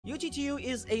UTTU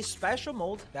is a special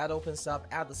mode that opens up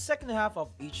at the second half of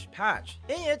each patch.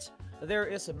 In it, there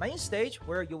is a main stage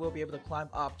where you will be able to climb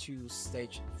up to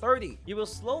stage 30. You will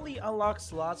slowly unlock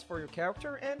slots for your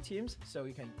character and teams so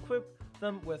you can equip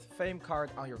them with fame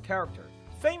card on your character.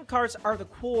 Fame cards are the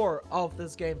core of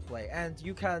this gameplay, and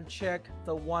you can check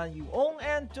the one you own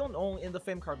and don't own in the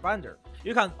fame card binder.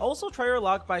 You can also try your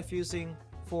luck by fusing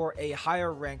for a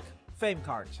higher rank fame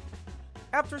card.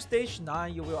 After stage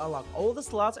 9, you will unlock all the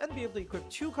slots and be able to equip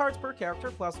 2 cards per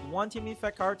character plus 1 team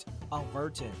effect card on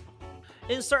Vertin.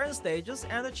 In certain stages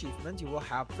and achievements, you will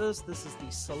have this. This is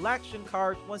the selection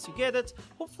card. Once you get it,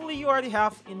 hopefully you already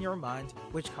have in your mind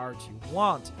which cards you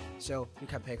want, so you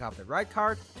can pick up the right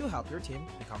card to help your team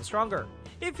become stronger.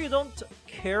 If you don't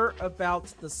care about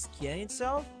the skin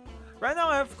itself, right now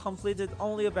I have completed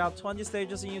only about 20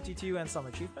 stages in UTTU and some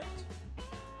achievements.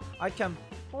 I can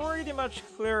pretty much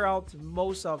clear out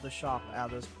most of the shop at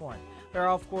this point. There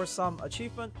are of course some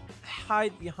achievements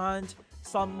hide behind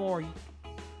some more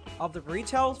of the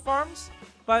retail farms,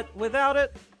 but without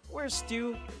it, we're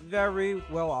still very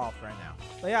well off right now.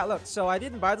 But yeah, look, so I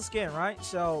didn't buy the skin, right?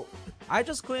 So I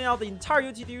just cleaned out the entire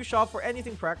UTTU shop for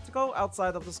anything practical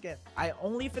outside of the skin. I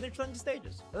only finished 20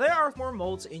 stages. There are more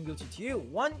modes in UTTU.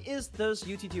 One is this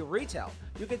UTTU retail.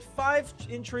 You get 5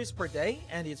 entries per day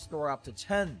and it store up to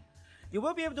 10. You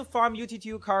will be able to farm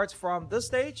UTTU cards from this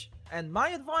stage, and my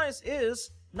advice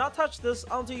is not touch this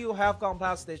until you have gone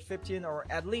past stage 15 or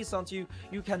at least until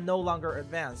you can no longer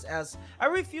advance, as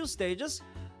every few stages,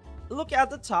 look at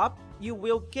the top, you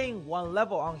will gain 1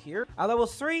 level on here. At level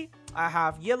 3, I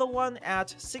have yellow one at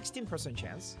 16%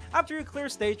 chance. After you clear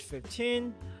stage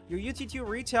 15, your UTTU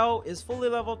retail is fully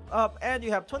leveled up and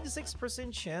you have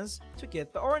 26% chance to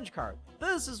get the orange card.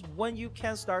 This is when you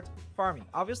can start farming.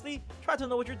 Obviously, try to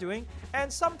know what you're doing,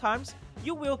 and sometimes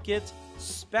you will get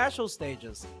special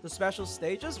stages. The special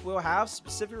stages will have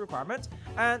specific requirements,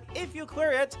 and if you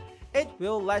clear it, it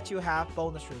will let you have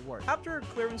bonus reward. After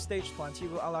clearing stage 20,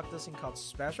 you will unlock this thing called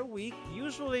Special Week.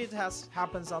 Usually it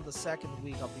happens on the second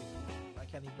week of the... I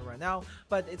can't even right now,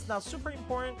 but it's not super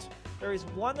important. There is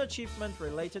one achievement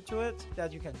related to it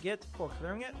that you can get for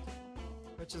clearing it,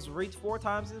 which is read 4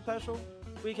 times in special.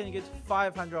 We can get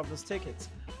 500 of those tickets.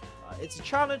 It's a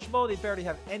challenge mode, it barely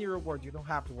have any reward, you don't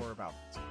have to worry about it.